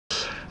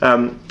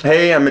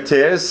Hey, I'm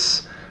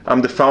Matthias.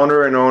 I'm the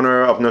founder and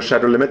owner of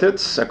Nosahdo Limited,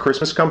 a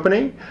Christmas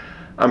company.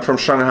 I'm from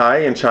Shanghai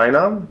in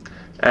China,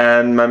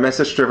 and my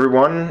message to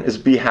everyone is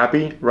be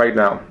happy right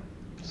now.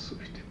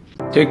 Sweet.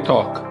 Take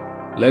talk.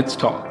 Let's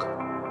talk.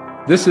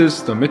 This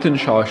is the Miten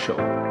Shah Show.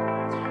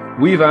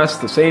 We've asked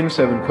the same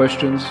 7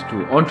 questions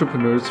to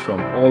entrepreneurs from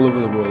all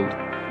over the world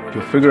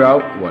to figure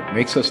out what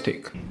makes us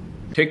tick.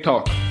 Take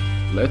talk.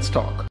 Let's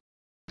talk.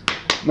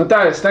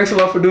 Matthias, thanks a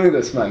lot for doing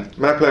this, man.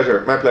 My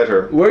pleasure, my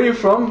pleasure. Where are you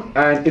from?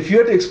 And if you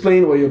had to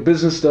explain what your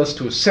business does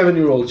to a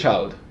 7-year-old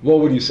child, what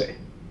would you say?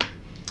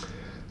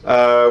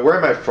 Where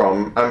am I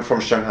from? I'm from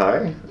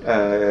Shanghai.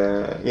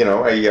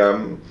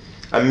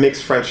 I'm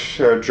mixed French,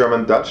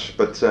 German, Dutch,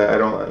 but I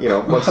don't,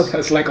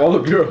 That's like all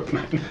of Europe,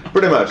 man.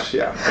 Pretty much,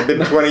 yeah. I've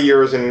been 20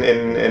 years in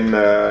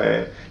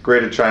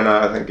Greater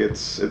China. I think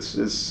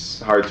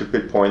it's hard to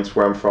pinpoint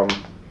where I'm from.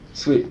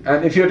 Sweet.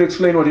 And if you had to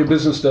explain what your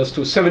business does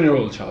to a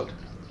 7-year-old child?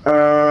 To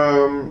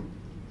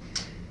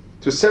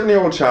a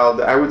 7-year-old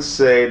child, I would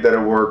say that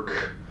I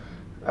work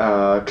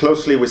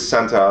closely with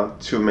Santa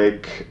to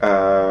make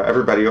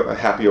everybody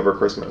happy over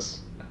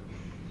Christmas.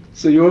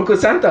 So you work with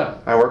Santa?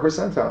 I work with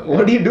Santa.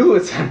 What do you do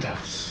with Santa?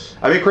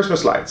 I make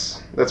Christmas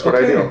lights. That's what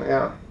I do,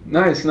 yeah.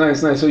 Nice,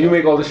 nice, nice. So you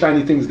make all the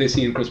shiny things they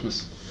see in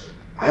Christmas?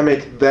 I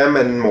make them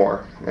and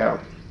more, yeah.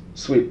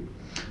 Sweet.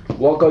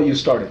 What got you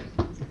started?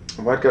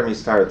 What got me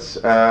started?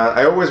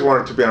 I always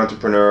wanted to be an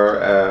entrepreneur.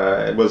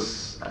 It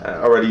was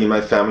already in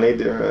my family.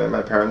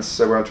 My parents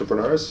were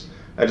entrepreneurs.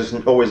 I just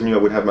always knew I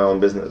would have my own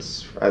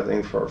business, I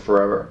think, for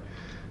forever.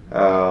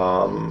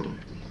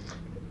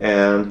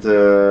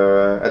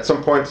 At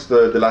some point,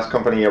 the last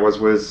company I was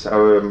with,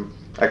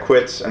 I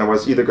quit, and I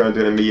was either going to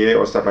do an MBA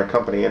or start my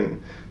company.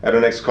 And I had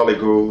an ex-colleague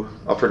who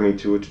offered me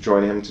to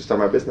join him to start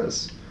my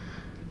business.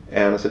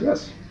 And I said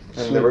yes.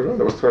 And there we go.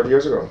 That was 12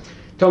 years ago.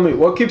 Tell me,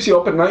 what keeps you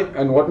up at night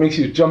and what makes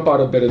you jump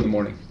out of bed in the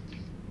morning?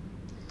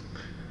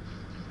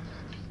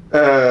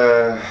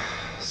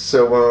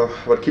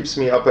 What keeps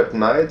me up at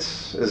night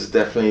is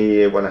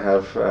definitely when I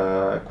have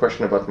a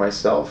question about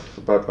myself,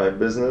 about my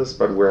business,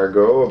 about where I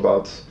go,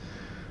 about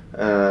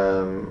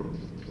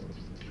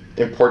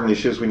important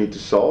issues we need to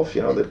solve,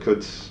 that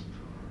could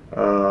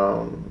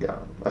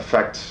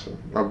affect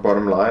our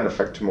bottom line,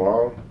 affect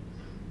tomorrow.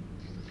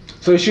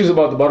 So issues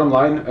about the bottom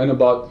line and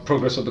about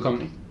progress of the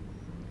company?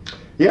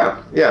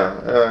 Yeah.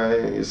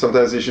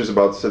 Sometimes issues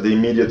about the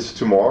immediate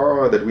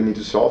tomorrow that we need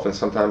to solve, and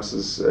sometimes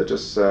it's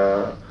just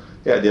the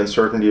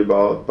uncertainty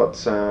about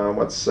what's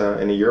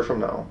in a year from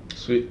now.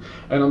 Sweet.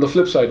 And on the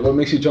flip side, what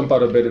makes you jump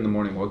out of bed in the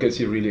morning? What gets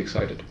you really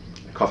excited?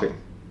 Coffee.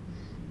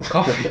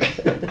 Coffee.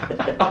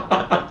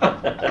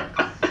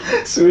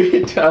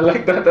 Sweet. I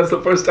like that. That's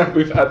the first time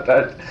we've had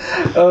that.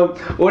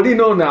 What do you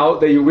know now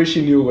that you wish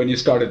you knew when you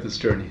started this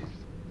journey?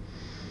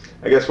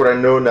 I guess what I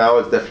know now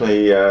is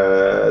definitely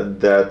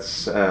that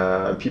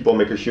people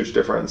make a huge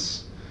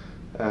difference.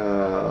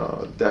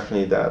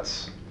 Definitely that.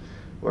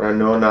 What I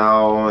know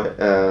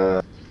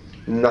now,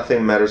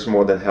 nothing matters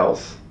more than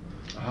health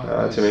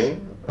Nice. to me.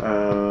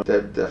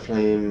 That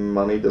definitely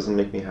money doesn't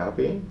make me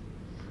happy.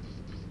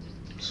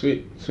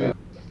 Sweet.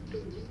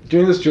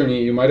 During this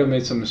journey, you might have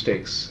made some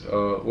mistakes.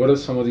 What are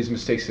some of these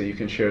mistakes that you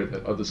can share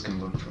that others can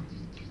learn from?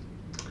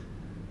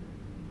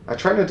 I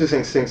try not to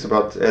think things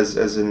about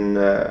as in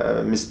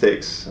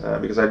mistakes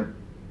because I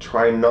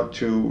try not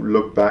to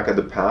look back at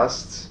the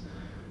past.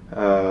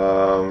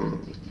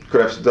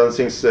 Could have done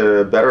things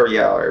better?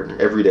 Yeah,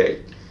 every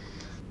day.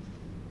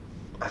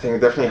 I think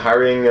definitely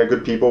hiring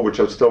good people, which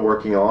I'm still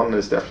working on,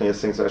 is definitely a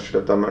thing that I should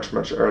have done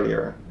much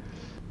earlier.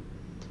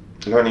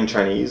 Learning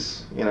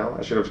Chinese,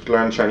 I should have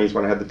learned Chinese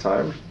when I had the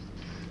time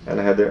and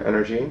I had the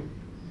energy.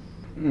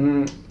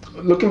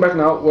 Looking back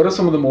now, what are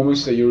some of the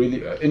moments that you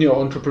really, in your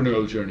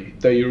entrepreneurial journey,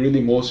 that you're really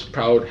most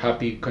proud,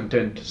 happy,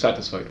 content,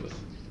 satisfied with?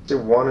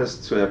 One is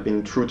to have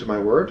been true to my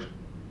word,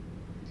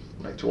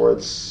 like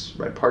towards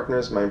my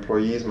partners, my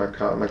employees, my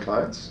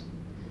clients,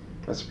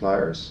 my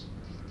suppliers.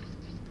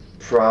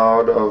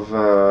 Proud of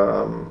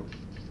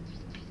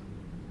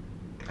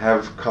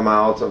have come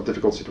out of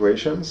difficult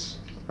situations,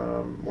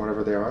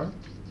 whatever they are.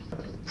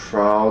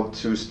 Proud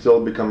to still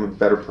become a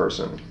better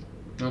person.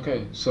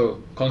 Okay, so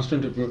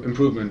constant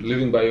improvement,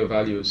 living by your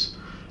values,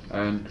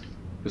 and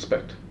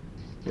respect.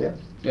 Yeah.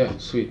 Yeah,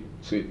 sweet,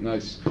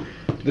 nice.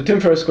 The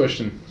Tim Ferriss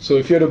question. So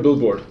if you had a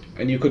billboard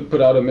and you could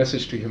put out a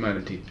message to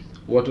humanity,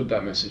 what would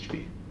that message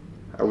be?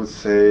 I would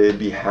say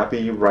be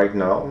happy right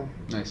now.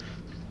 Nice.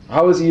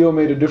 How has EO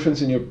made a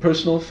difference in your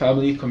personal,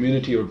 family,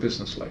 community, or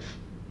business life?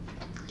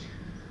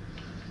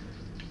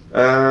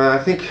 I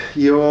think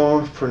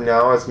EO for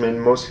now has been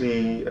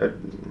mostly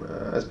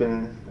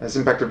has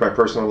impacted my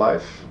personal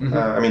life.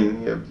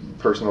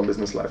 Personal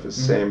business life is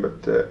the same,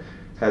 but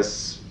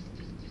has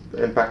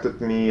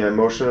impacted me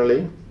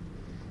emotionally.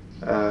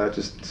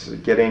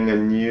 Just getting a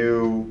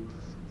new,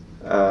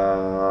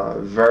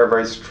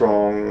 very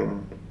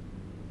strong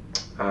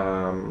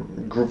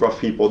group of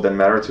people that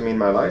matter to me in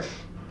my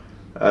life.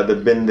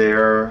 They've been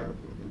there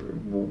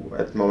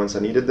at moments I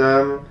needed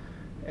them,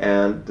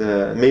 and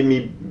made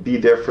me be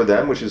there for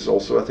them, which is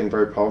also, I think,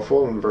 very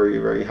powerful and very,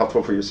 very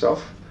helpful for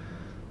yourself.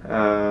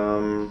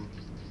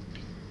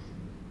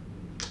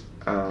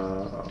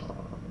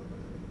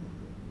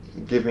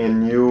 Give me a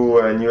new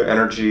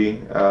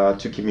energy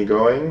to keep me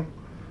going,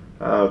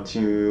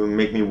 to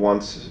make me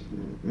want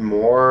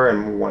more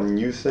and want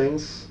new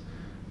things.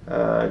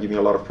 Give me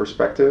a lot of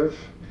perspective.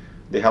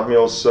 They help me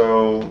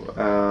also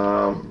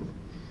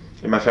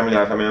in my family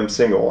life. I mean, I'm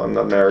single. I'm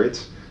not married,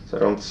 so I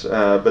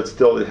don't. But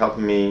still, it helped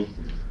me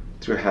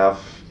to have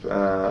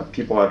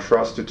people I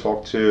trust to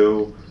talk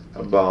to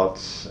about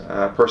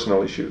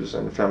personal issues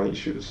and family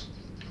issues.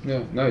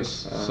 Yeah, nice.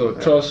 So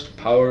trust,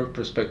 power,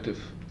 perspective.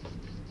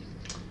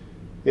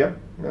 Yeah.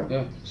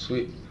 Yeah,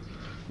 sweet.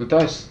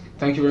 Matthias,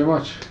 thank you very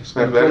much. It's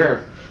my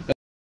pleasure.